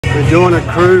We're doing a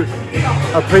crew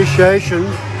appreciation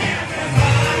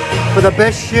for the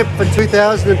best ship for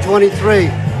 2023,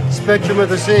 Spectrum of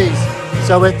the Seas.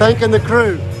 So we're thanking the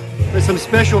crew with some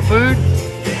special food,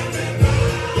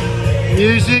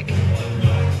 music.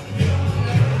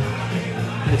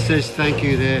 It says thank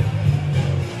you there.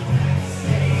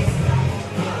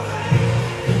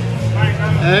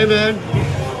 Hey man,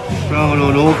 throwing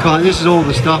on all kinds. This is all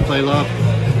the stuff they love.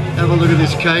 Have a look at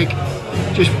this cake.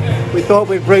 We thought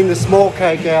we'd bring the small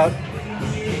cake out.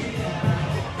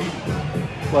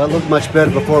 Well, it looked much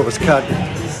better before it was cut.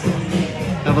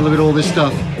 Have a look at all this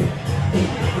stuff.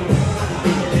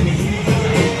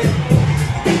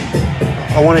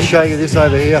 I want to show you this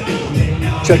over here.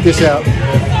 Check this out.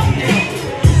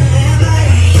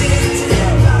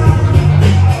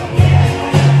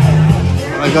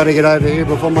 I got to get over here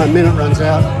before my minute runs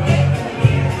out.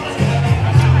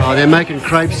 Oh, they're making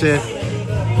crepes there.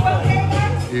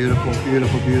 Beautiful,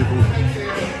 beautiful, beautiful.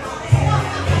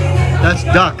 That's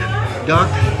duck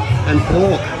and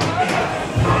pork.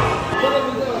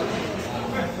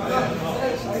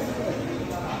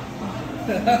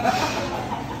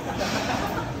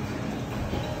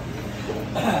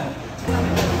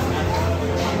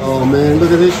 Oh man,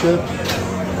 look at this shit.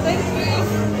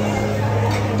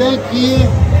 Thank you.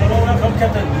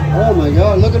 Oh my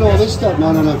god, look at all this stuff.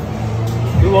 No.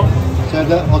 You want? So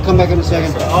I'll come back in a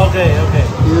second. Okay.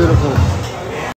 Beautiful.